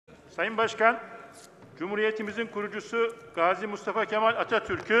Sayın Başkan, Cumhuriyetimizin kurucusu Gazi Mustafa Kemal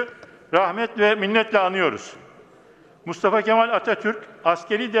Atatürk'ü rahmet ve minnetle anıyoruz. Mustafa Kemal Atatürk,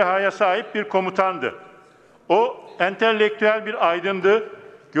 askeri dehaya sahip bir komutandı. O, entelektüel bir aydındı,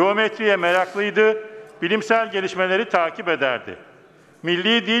 geometriye meraklıydı, bilimsel gelişmeleri takip ederdi.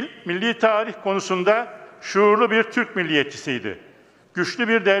 Milli dil, milli tarih konusunda şuurlu bir Türk milliyetçisiydi. Güçlü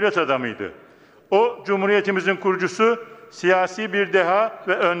bir devlet adamıydı. O, Cumhuriyetimizin kurucusu, siyasi bir deha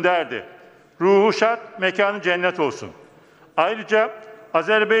ve önderdi. Ruhu şad, mekanı cennet olsun. Ayrıca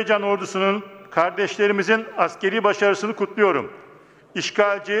Azerbaycan ordusunun, kardeşlerimizin askeri başarısını kutluyorum.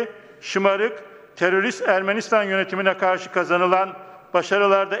 İşgalci, şımarık, terörist Ermenistan yönetimine karşı kazanılan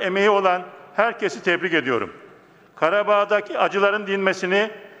başarılarda emeği olan herkesi tebrik ediyorum. Karabağ'daki acıların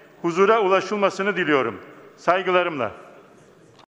dinmesini, huzura ulaşılmasını diliyorum. Saygılarımla.